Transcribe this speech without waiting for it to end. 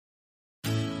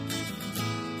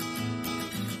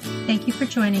Thank you for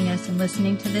joining us and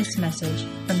listening to this message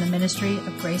from the Ministry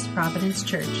of Grace Providence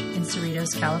Church in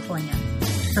Cerritos, California.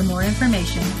 For more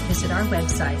information, visit our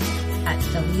website at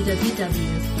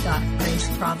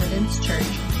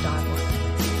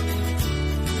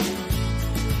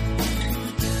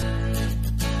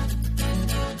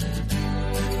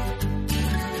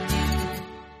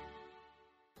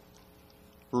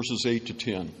Verses 8 to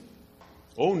 10.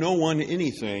 Owe no one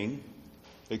anything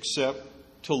except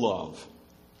to love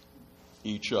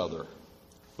each other.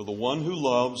 For the one who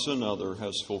loves another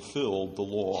has fulfilled the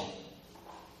law.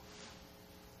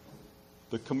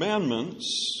 The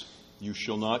commandments: you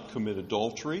shall not commit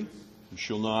adultery, you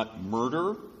shall not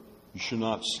murder, you shall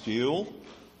not steal,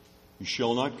 you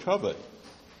shall not covet,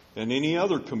 and any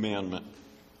other commandment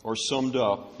are summed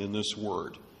up in this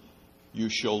word: you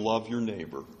shall love your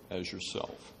neighbor as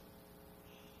yourself.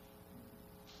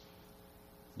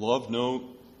 Love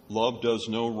does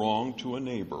no wrong to a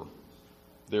neighbor.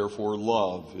 Therefore,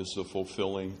 love is the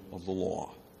fulfilling of the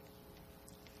law.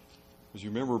 As you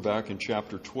remember, back in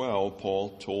chapter 12,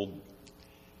 Paul told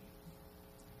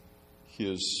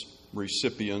his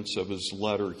recipients of his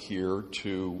letter here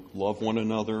to love one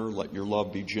another, let your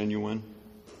love be genuine,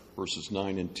 verses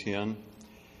 9 and 10.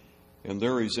 And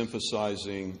there he's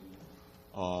emphasizing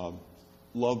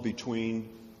love between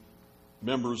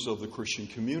members of the Christian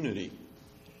community.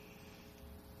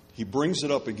 He brings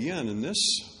it up again in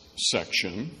this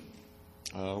section,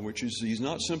 which is he's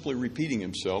not simply repeating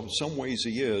himself. In some ways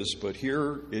he is, but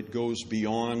here it goes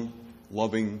beyond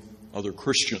loving other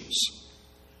Christians.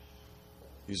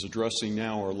 He's addressing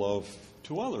now our love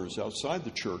to others outside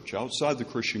the church, outside the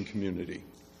Christian community.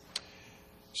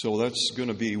 So that's going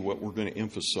to be what we're going to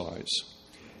emphasize,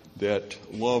 that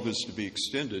love is to be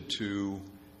extended to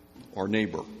our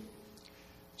neighbor.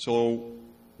 So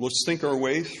let's think our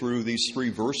way through these three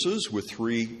verses with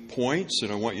 3 points,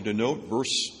 and I want you to note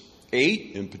verse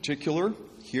 8 in particular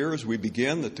here as we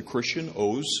begin, that the Christian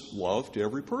owes love to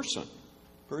every person.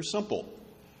 Very simple.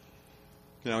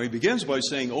 Now he begins by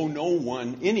saying, owe no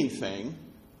one anything,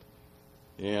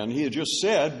 and he had just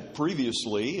said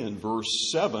previously in verse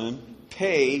 7,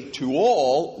 pay to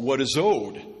all what is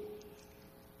owed.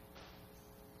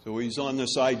 So he's on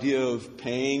this idea of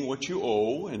paying what you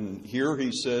owe, and here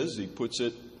he says, he puts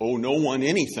it, owe no one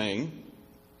anything.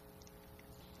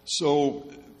 So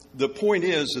the point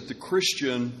is that the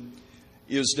Christian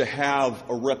is to have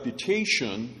a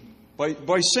reputation.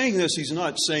 By saying this, he's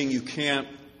not saying you can't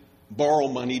borrow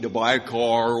money to buy a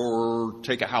car or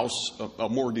take a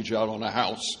mortgage out on a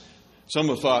house. Some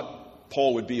have thought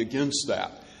Paul would be against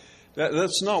that.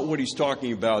 That's not what he's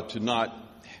talking about, to not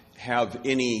have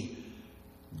any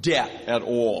debt at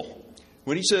all.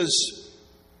 When he says,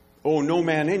 owe no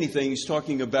man anything, he's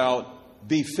talking about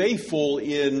be faithful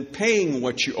in paying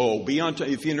what you owe.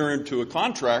 If you enter into a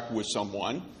contract with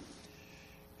someone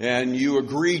and you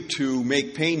agree to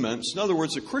make payments, in other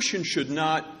words, a Christian should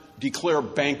not declare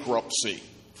bankruptcy,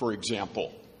 for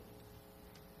example.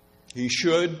 He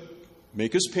should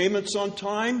make his payments on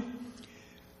time,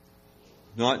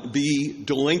 not be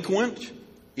delinquent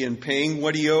in paying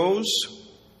what he owes.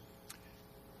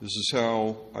 This is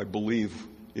how I believe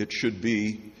it should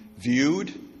be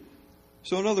viewed.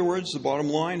 So in other words, the bottom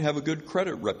line, have a good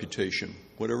credit reputation,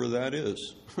 whatever that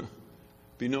is.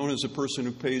 Be known as a person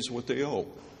who pays what they owe.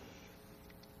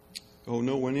 Owe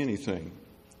no one anything.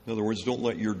 In other words, don't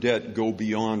let your debt go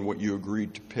beyond what you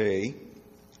agreed to pay.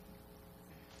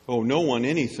 Owe no one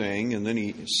anything, and then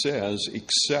he says,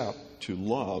 except to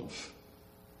love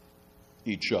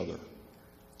each other.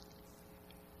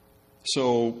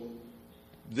 So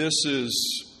this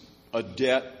is a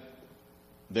debt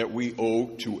that we owe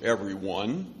to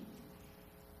everyone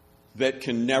that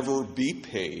can never be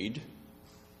paid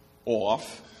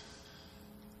off.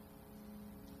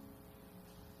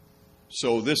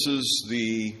 So this is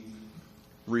the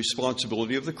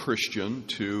responsibility of the Christian,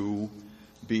 to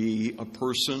be a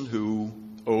person who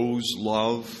owes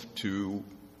love to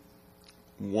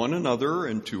one another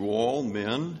and to all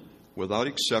men without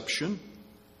exception.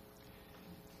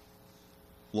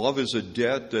 Love is a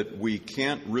debt that we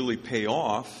can't really pay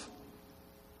off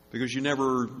because you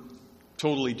never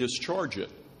totally discharge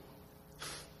it.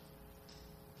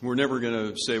 We're never going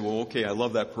to say, well, okay, I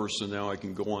love that person, now I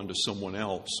can go on to someone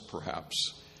else,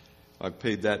 perhaps. I've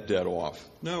paid that debt off.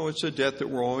 No, it's a debt that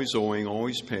we're always owing,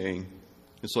 always paying.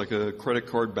 It's like a credit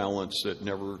card balance that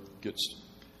never gets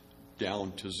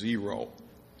down to zero.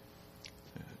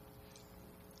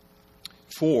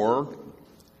 For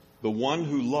the one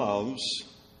who loves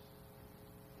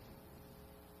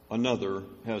another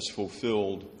has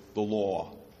fulfilled the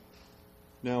law.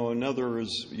 Now, another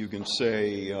is, you can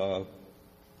say,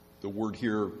 The word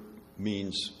here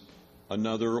means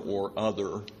another or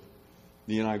other.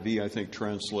 The NIV, I think,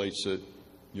 translates it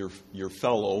your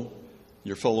fellow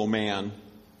man.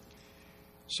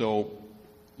 So,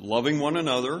 loving one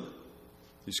another,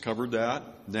 he's covered that.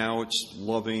 Now it's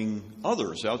loving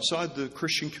others outside the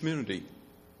Christian community,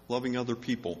 loving other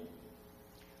people,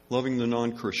 loving the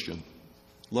non-Christian,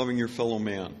 loving your fellow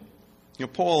man. You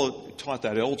know, Paul taught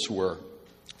that elsewhere.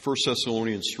 1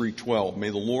 Thessalonians 3:12, may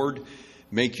the Lord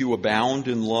make you abound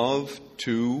in love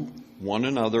to one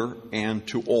another and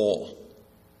to all.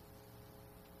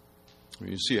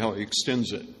 You see how he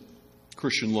extends it.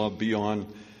 Christian love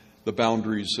beyond the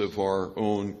boundaries of our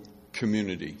own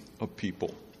community of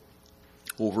people.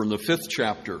 Over in the 5th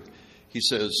chapter, he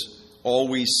says,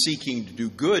 always seeking to do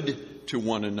good to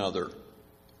one another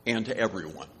and to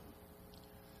everyone.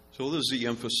 So this is the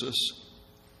emphasis.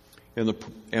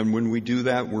 And when we do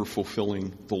that, we're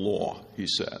fulfilling the law, he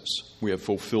says. We have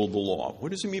fulfilled the law.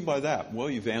 What does he mean by that? Well,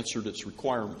 you've answered its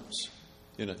requirements,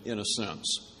 in a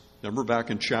sense. Remember back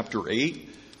in chapter 8,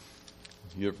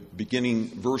 you have beginning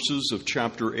verses of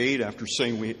chapter 8 after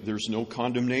saying there's no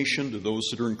condemnation to those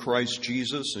that are in Christ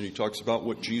Jesus. And he talks about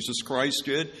what Jesus Christ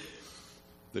did,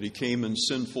 that he came in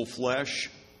sinful flesh.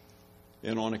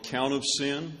 And on account of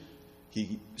sin,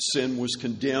 sin was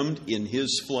condemned in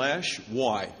his flesh.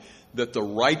 Why? That the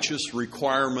righteous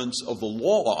requirements of the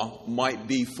law might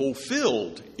be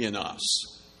fulfilled in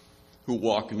us, who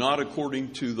walk not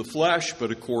according to the flesh,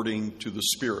 but according to the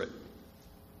Spirit.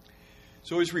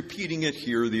 So he's repeating it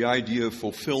here, the idea of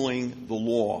fulfilling the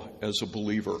law as a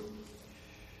believer.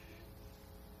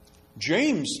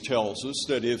 James tells us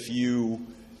that if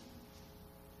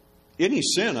any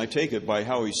sin, I take it by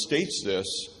how he states this,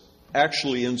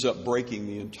 actually ends up breaking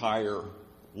the entire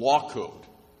law code.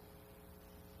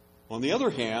 On the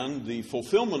other hand, the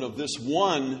fulfillment of this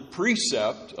one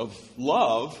precept of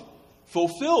love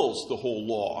fulfills the whole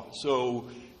law. So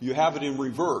you have it in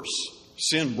reverse.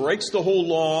 Sin breaks the whole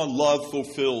law, love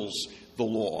fulfills the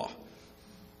law.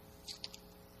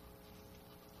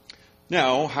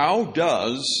 Now, how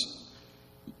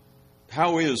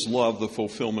is love the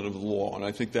fulfillment of the law? And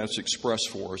I think that's expressed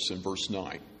for us in verse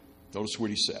 9. Notice what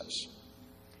he says.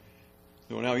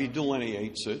 Now he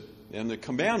delineates it. And the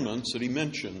commandments that he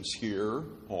mentions here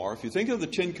are, if you think of the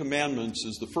 10 Commandments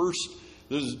as the first,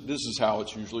 this is how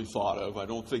it's usually thought of. I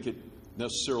don't think it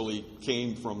necessarily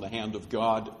came from the hand of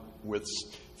God with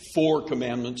 4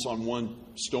 commandments on one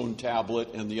stone tablet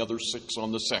and the other 6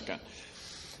 on the second.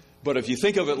 But if you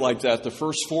think of it like that, the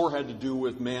first 4 had to do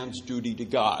with man's duty to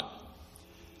God.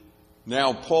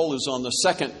 Now, Paul is on the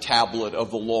second tablet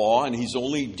of the law, and he's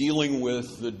only dealing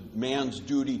with the man's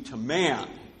duty to man.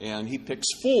 And he picks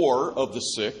 4 of the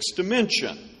 6 to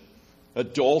mention: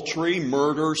 adultery,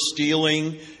 murder,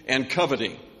 stealing, and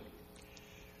coveting.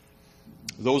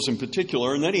 Those in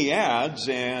particular. And then he adds,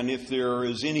 and if there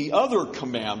is any other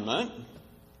commandment,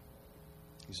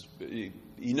 he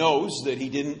knows that he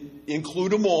didn't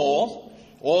include them all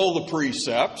the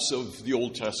precepts of the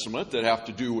Old Testament that have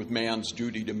to do with man's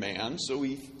duty to man. So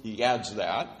he adds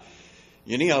that.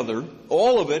 Any other.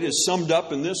 All of it is summed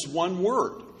up in this one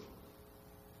word.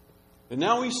 And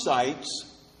now he cites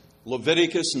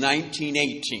Leviticus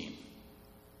 19:18.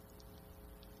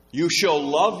 You shall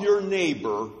love your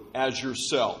neighbor as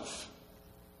yourself.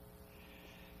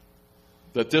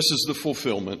 That this is the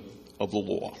fulfillment of the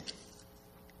law.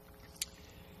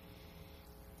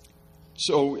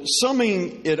 So,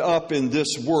 summing it up in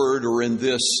this word or in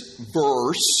this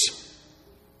verse,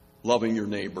 loving your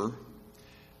neighbor.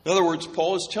 In other words,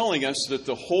 Paul is telling us that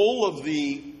the whole of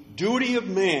the duty of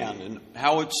man and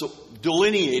how it's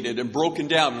delineated and broken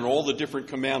down in all the different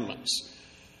commandments.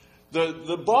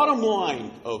 The bottom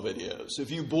line of it is,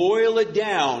 if you boil it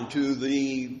down to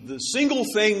the single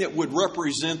thing that would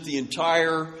represent the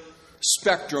entire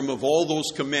spectrum of all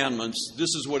those commandments, this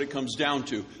is what it comes down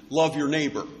to. Love your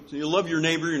neighbor. So you love your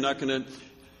neighbor, you're not going to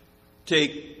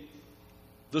take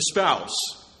the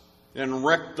spouse and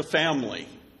wreck the family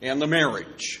and the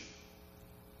marriage.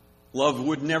 Love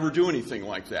would never do anything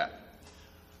like that.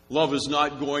 Love is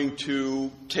not going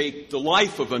to take the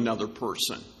life of another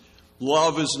person.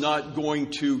 Love is not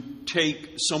going to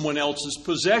take someone else's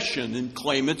possession and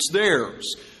claim it's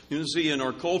theirs. You see in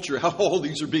our culture how all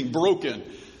these are being broken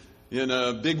in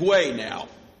a big way now,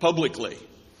 publicly.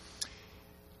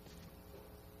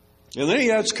 And then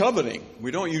he adds coveting.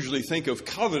 We don't usually think of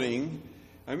coveting.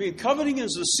 I mean, coveting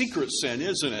is a secret sin,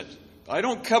 isn't it? I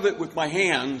don't covet with my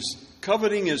hands.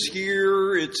 Coveting is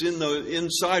here. It's in the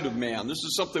inside of man. This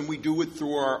is something we do with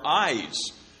through our eyes.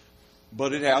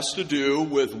 But it has to do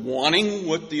with wanting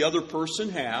what the other person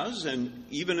has. And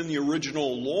even in the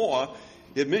original law,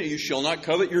 You shall not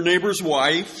covet your neighbor's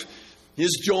wife,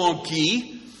 his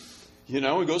donkey. He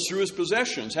goes through his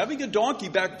possessions. Having a donkey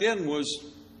back then was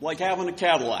like having a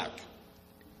Cadillac.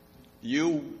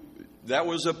 That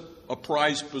was a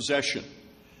prized possession.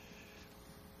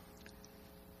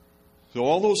 So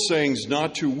all those sayings,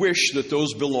 not to wish that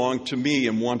those belong to me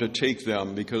and want to take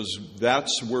them, because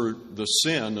that's where the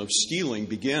sin of stealing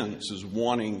begins, is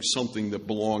wanting something that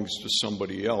belongs to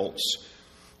somebody else.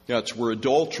 That's where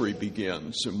adultery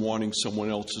begins, and wanting someone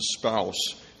else's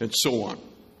spouse, and so on.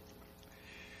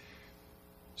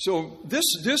 So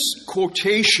this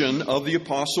quotation of the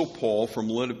Apostle Paul from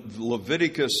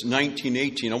Leviticus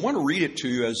 19:18, I want to read it to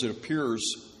you as it appears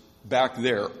back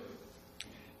there.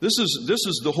 This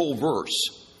is the whole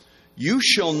verse. You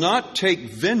shall not take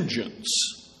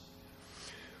vengeance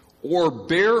or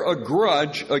bear a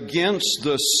grudge against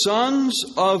the sons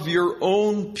of your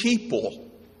own people.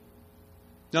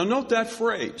 Now note that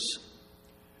phrase.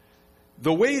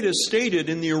 The way it is stated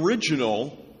in the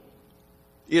original,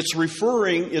 it's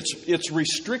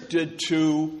restricted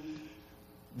to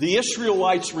the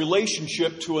Israelites'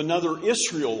 relationship to another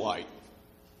Israelite.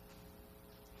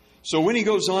 So when he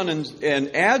goes on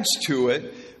and adds to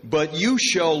it, but you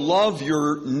shall love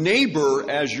your neighbor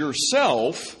as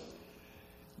yourself,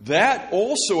 that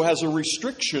also has a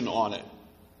restriction on it.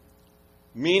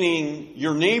 Meaning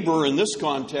your neighbor in this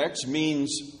context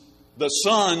means the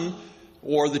son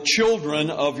or the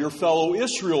children of your fellow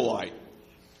Israelite.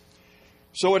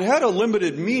 So it had a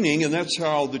limited meaning, and that's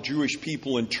how the Jewish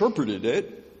people interpreted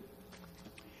it.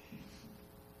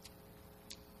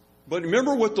 But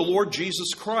remember what the Lord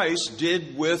Jesus Christ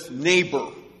did with neighbor.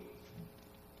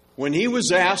 When he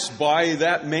was asked by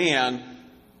that man,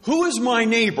 who is my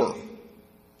neighbor?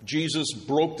 Jesus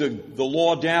broke the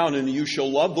law down, and you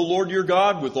shall love the Lord your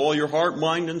God with all your heart,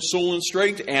 mind, and soul and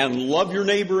strength, and love your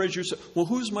neighbor as yourself. Well,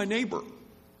 who's my neighbor?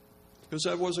 Because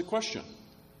that was a question.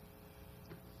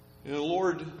 And the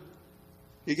Lord,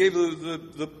 he gave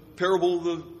the parable of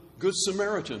the Good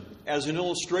Samaritan as an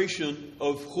illustration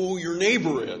of who your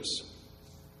neighbor is.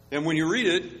 And when you read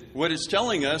it, what it's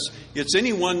telling us, it's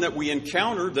anyone that we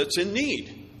encounter that's in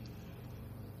need.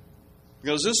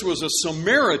 Because this was a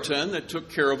Samaritan that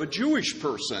took care of a Jewish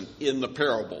person in the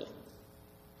parable,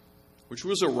 which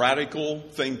was a radical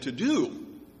thing to do.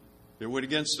 It went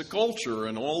against the culture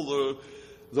and all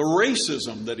the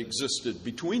racism that existed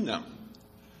between them.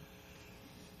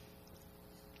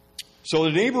 So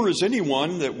the neighbor is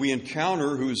anyone that we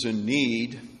encounter who's in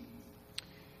need.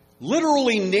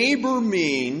 Literally, neighbor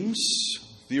means,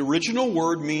 the original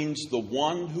word means the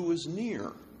one who is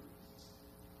near.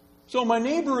 So my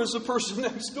neighbor is the person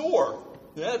next door.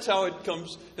 That's how it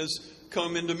has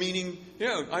come into meaning.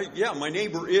 My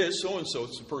neighbor is so-and-so.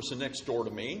 It's the person next door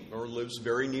to me or lives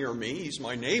very near me. He's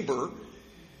my neighbor.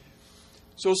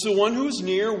 So it's the one who's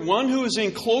near, one who is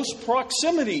in close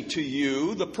proximity to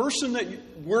you, the person that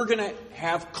we're going to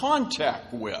have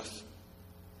contact with,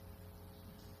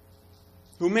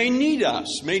 who may need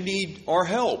us, may need our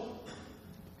help,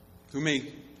 who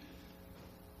may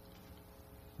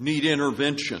need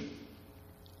intervention.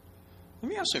 Let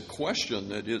me ask a question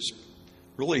that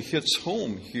really hits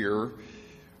home here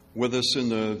with us in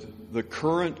the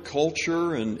current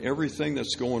culture and everything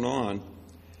that's going on.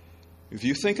 If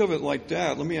you think of it like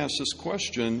that, let me ask this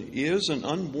question. Is an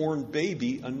unborn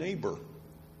baby a neighbor?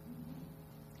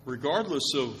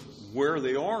 Regardless of where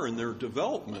they are in their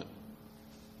development,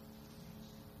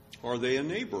 are they a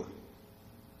neighbor?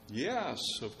 Yes,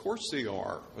 of course they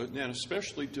are. And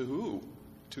especially to who?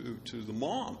 To the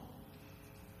mom.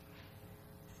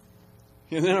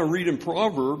 And then I read in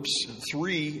Proverbs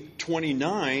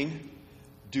 3:29,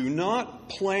 do not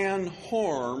plan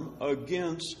harm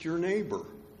against your neighbor,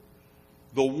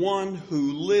 the one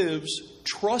who lives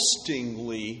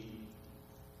trustingly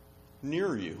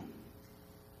near you.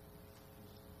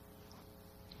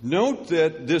 Note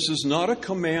that this is not a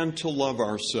command to love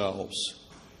ourselves.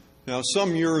 Now,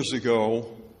 some years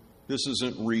ago, this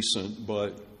isn't recent,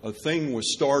 but a thing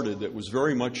was started that was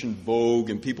very much in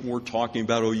vogue, and people were talking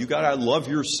about, you got to love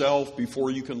yourself before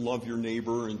you can love your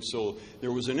neighbor. And so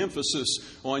there was an emphasis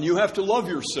on you have to love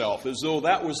yourself, as though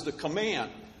that was the command.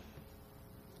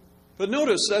 But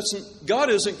notice,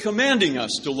 God isn't commanding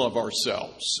us to love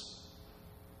ourselves.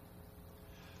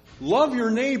 Love your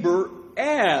neighbor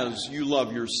as you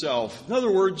love yourself. In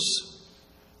other words,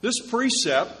 this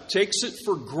precept takes it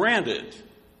for granted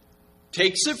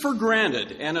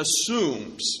and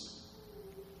assumes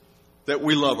that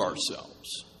we love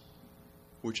ourselves,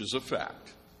 which is a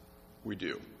fact. We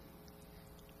do.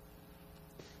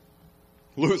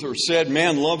 Luther said,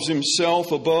 man loves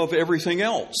himself above everything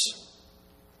else.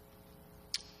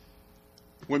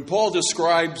 When Paul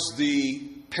describes the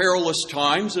perilous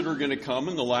times that are going to come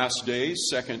in the last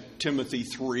days, 2 Timothy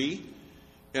 3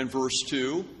 and verse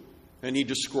 2, and he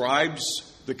describes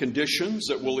the conditions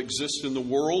that will exist in the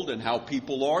world and how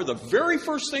people are, the very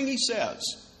first thing he says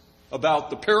about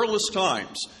the perilous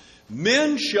times,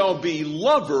 men shall be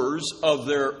lovers of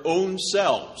their own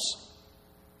selves.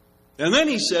 And then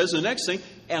he says the next thing,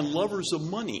 and lovers of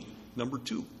money, number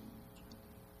 2.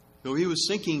 So he was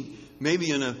thinking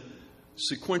maybe in a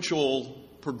sequential,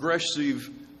 progressive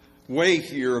way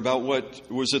here about what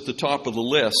was at the top of the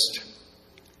list.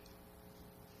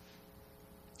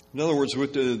 In other words,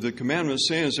 what the commandment is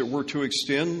saying is that we're to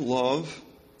extend love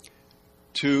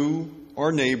to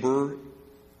our neighbor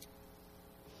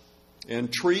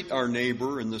and treat our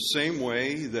neighbor in the same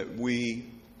way that we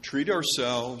treat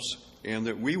ourselves and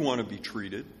that we want to be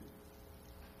treated.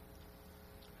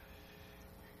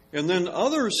 And then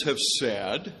others have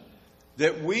said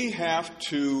that we have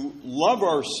to love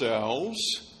ourselves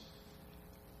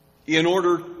in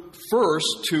order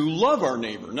first to love our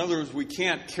neighbor. In other words, we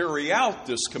can't carry out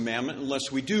this commandment unless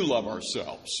we do love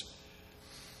ourselves.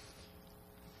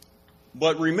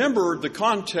 But remember the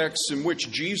context in which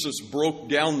Jesus broke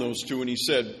down those two, and he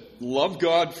said, love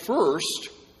God first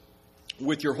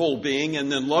with your whole being, and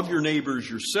then love your neighbors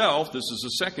yourself. This is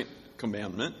the second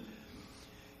commandment.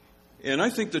 And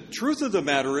I think the truth of the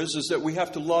matter is that we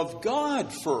have to love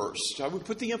God first. I would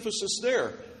put the emphasis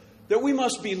there. That we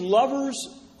must be lovers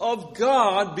of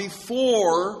God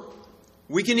before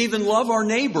we can even love our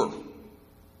neighbor.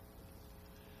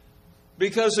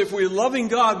 Because if we're loving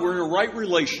God, we're in a right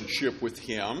relationship with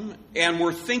Him, and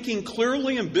we're thinking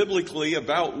clearly and biblically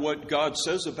about what God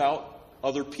says about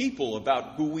other people,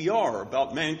 about who we are,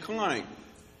 about mankind.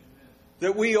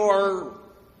 That we are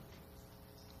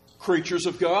creatures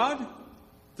of God.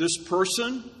 This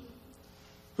person,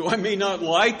 who I may not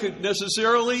like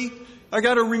necessarily, I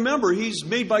got to remember he's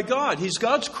made by God. He's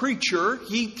God's creature.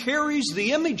 He carries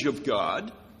the image of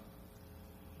God.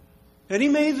 And he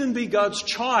may even be God's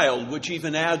child, which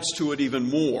even adds to it even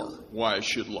more why I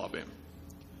should love him.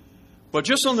 But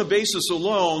just on the basis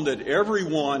alone that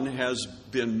everyone has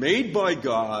been made by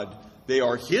God, they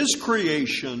are His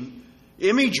creation,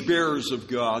 image bearers of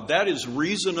God, that is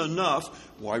reason enough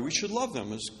why we should love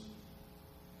them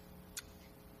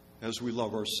as we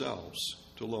love ourselves,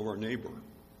 to love our neighbor.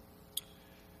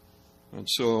 And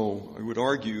so I would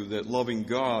argue that loving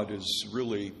God is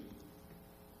really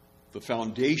the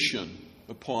foundation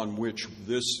upon which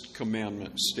this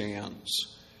commandment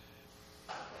stands.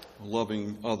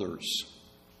 Loving others.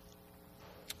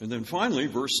 And then finally,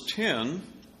 verse 10,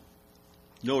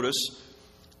 notice,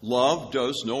 love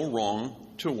does no wrong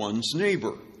to one's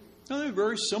neighbor. Now, they're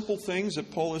very simple things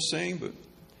that Paul is saying, but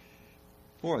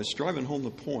boy, it's driving home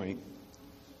the point.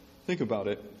 Think about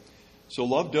it. So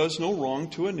love does no wrong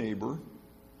to a neighbor.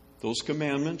 Those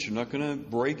commandments, you're not going to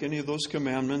break any of those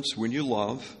commandments when you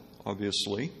love,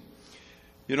 obviously.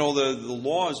 You know, the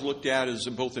law is looked at as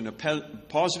both in a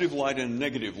positive light and a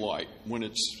negative light. When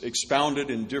it's expounded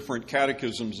in different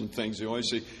catechisms and things, they always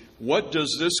say, what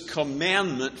does this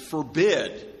commandment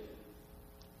forbid?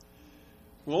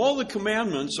 Well, all the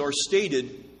commandments are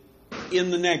stated in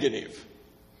the negative,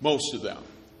 most of them.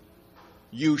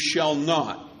 You shall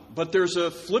not. But there's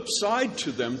a flip side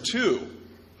to them, too.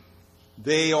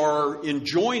 They are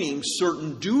enjoining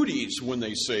certain duties when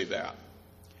they say that.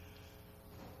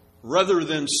 Rather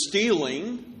than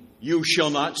stealing, you shall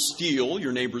not steal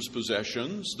your neighbor's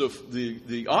possessions.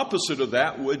 The opposite of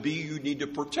that would be you need to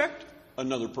protect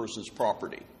another person's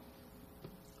property.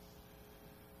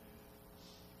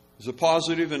 There's a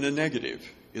positive and a negative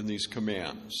in these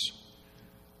commands.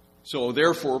 So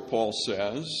therefore, Paul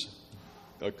says,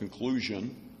 a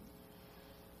conclusion,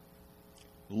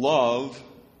 love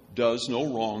does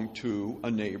no wrong to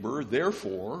a neighbor.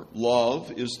 Therefore,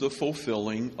 love is the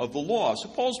fulfilling of the law. So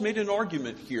Paul's made an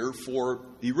argument here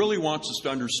he really wants us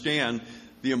to understand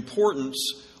the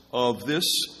importance of this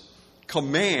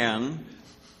command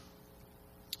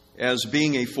as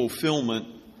being a fulfillment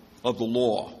of the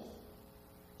law.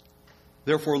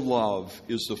 Therefore, love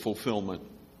is the fulfillment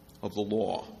of the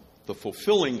law. The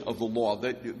fulfilling of the law.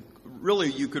 That really,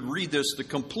 you could read this, the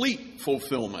complete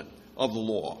fulfillment of the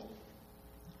law.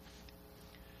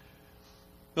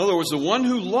 In other words, the one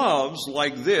who loves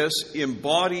like this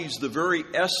embodies the very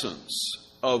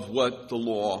essence of what the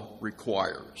law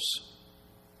requires.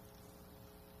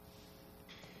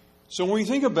 So when we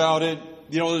think about it,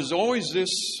 there's always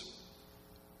this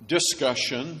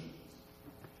discussion.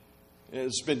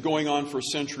 It's been going on for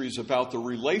centuries about the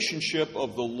relationship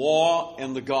of the law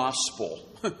and the gospel.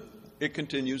 It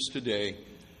continues today.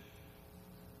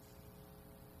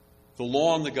 the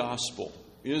law and the gospel.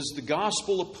 Is the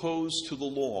gospel opposed to the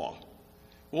law?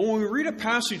 Well, when we read a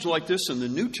passage like this in the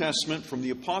New Testament from the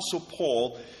Apostle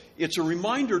Paul, it's a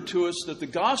reminder to us that the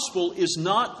gospel is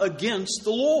not against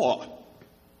the law.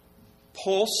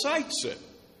 Paul cites it.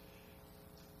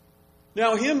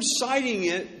 Now, him citing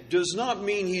it does not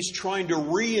mean he's trying to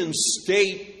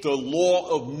reinstate the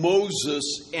law of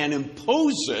Moses and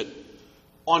impose it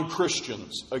on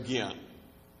Christians again.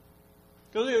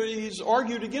 Because he's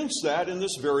argued against that in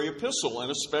this very epistle,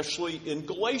 and especially in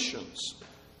Galatians,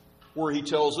 where he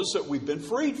tells us that we've been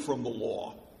freed from the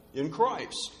law in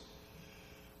Christ.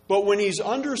 But when he's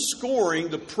underscoring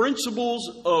the principles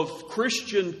of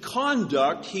Christian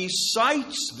conduct, he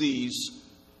cites these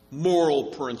moral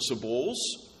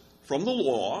principles from the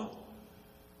law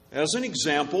as an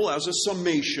example, as a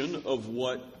summation of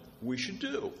what we should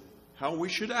do, how we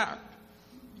should act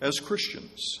as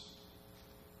Christians.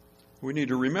 We need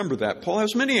to remember that. Paul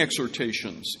has many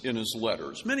exhortations in his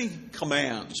letters, many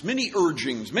commands, many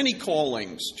urgings, many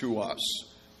callings to us.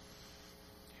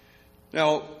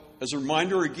 Now, as a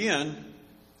reminder again,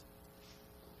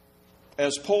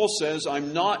 as Paul says,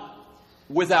 I'm not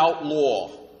without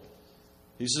law.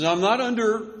 He says, I'm not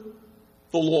under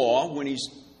the law when he's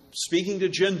speaking to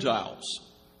Gentiles.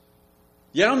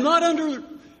 Yet I'm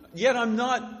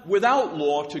not without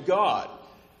law to God.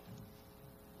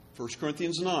 1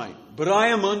 Corinthians 9. But I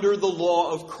am under the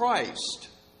law of Christ.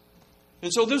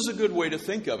 And so this is a good way to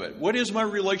think of it. What is my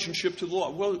relationship to the law?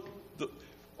 Well,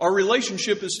 our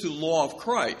relationship is to the law of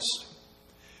Christ.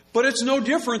 But it's no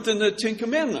different than the Ten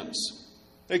Commandments,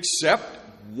 except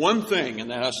one thing,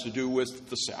 and that has to do with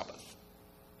the Sabbath.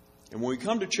 And when we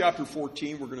come to chapter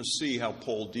 14, we're going to see how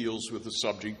Paul deals with the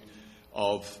subject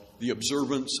of the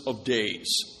observance of days.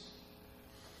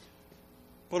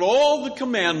 But all the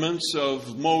commandments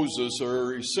of Moses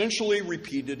are essentially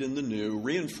repeated in the New,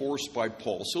 reinforced by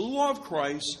Paul. So the law of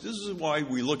Christ, this is why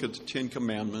we look at the 10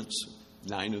 Commandments,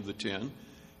 9 of the 10,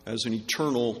 as an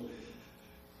eternal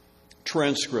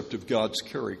transcript of God's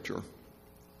character.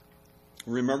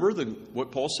 Remember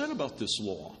what Paul said about this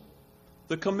law.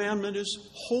 The commandment is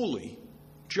holy,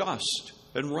 just,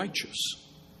 and righteous.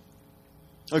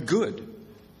 A good.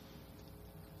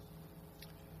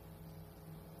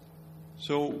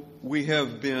 So we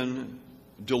have been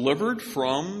delivered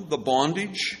from the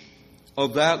bondage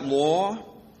of that law.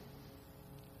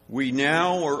 We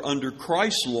now are under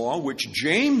Christ's law, which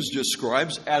James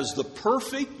describes as the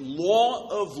perfect law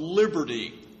of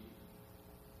liberty.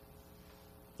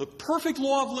 The perfect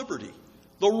law of liberty.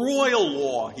 The royal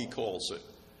law, he calls it.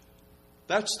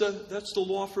 That's the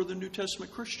law for the New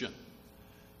Testament Christian.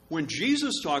 When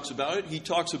Jesus talks about it, he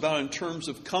talks about it in terms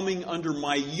of coming under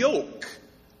my yoke.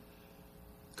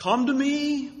 Come to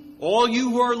me, all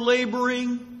you who are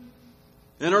laboring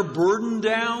and are burdened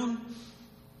down.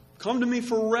 Come to me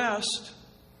for rest.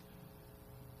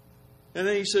 And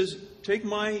then he says, take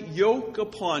my yoke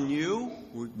upon you.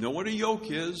 We know what a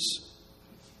yoke is.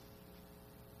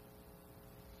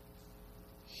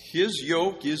 His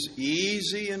yoke is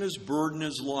easy and his burden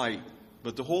is light.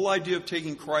 But the whole idea of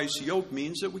taking Christ's yoke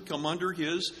means that we come under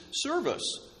his service.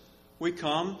 We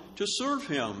come to serve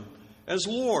him as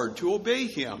Lord, to obey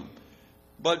him.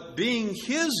 But being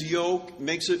his yoke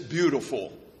makes it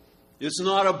beautiful. It's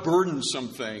not a burdensome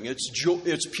thing.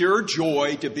 It's pure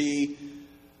joy to be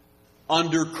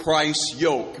under Christ's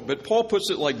yoke. But Paul puts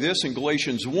it like this in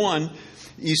Galatians 1.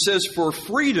 He says, for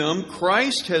freedom,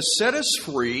 Christ has set us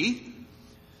free.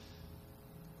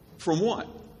 From what?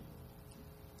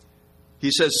 He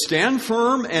says, stand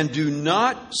firm and do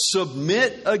not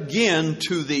submit again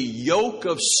to the yoke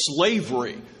of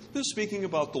slavery. This is speaking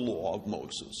about the law of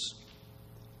Moses.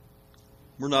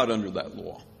 We're not under that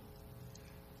law.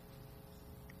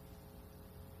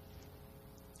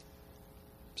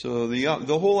 So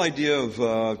the whole idea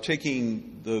of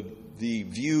taking the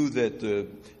view that the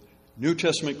New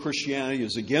Testament Christianity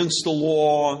is against the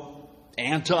law,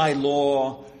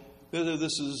 anti-law,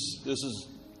 this is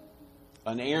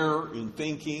an error in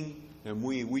thinking, and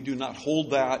we do not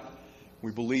hold that.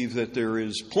 We believe that there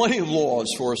is plenty of laws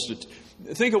for us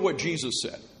to think of what Jesus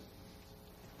said.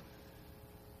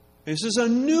 He says, a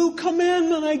new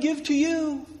commandment I give to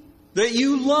you, that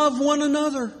you love one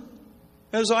another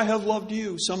as I have loved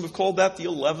you. Some have called that the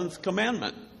 11th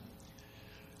commandment.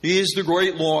 He is the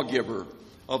great lawgiver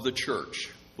of the church,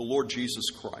 the Lord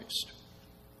Jesus Christ.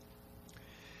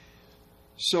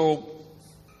 So,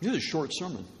 this is a short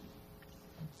sermon.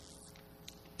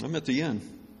 I'm at the end.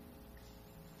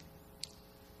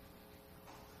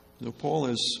 Now, Paul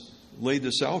has laid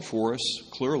this out for us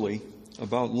clearly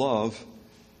about love.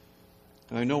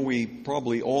 I know we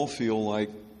probably all feel like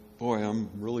boy, I'm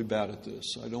really bad at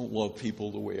this. I don't love people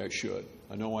the way I should.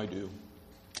 I know I do.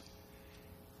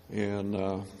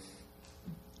 And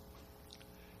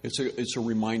it's a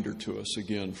reminder to us,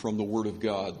 again, from the Word of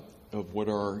God of what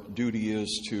our duty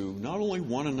is to not only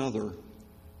one another,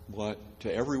 but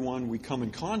to everyone we come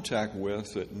in contact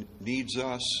with that needs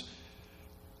us,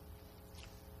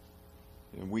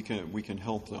 and we can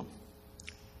help them.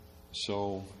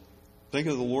 So think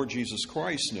of the Lord Jesus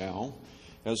Christ now,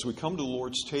 as we come to the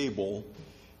Lord's table,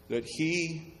 that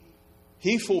He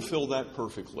fulfilled that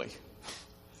perfectly.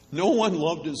 No one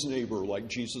loved his neighbor like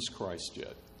Jesus Christ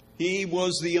did. He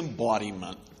was the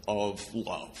embodiment of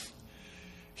love.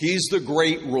 He's the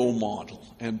great role model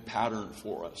and pattern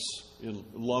for us in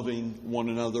loving one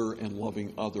another and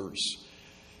loving others.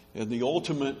 And the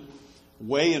ultimate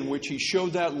way in which He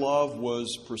showed that love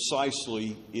was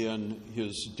precisely in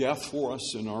His death for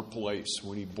us in our place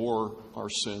when He bore our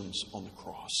sins on the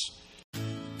cross.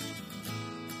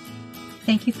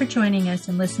 Thank you for joining us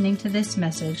and listening to this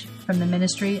message from the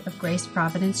Ministry of Grace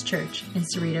Providence Church in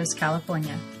Cerritos,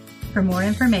 California. For more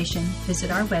information,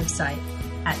 visit our website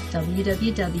at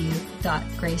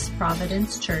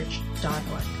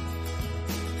www.graceprovidencechurch.org.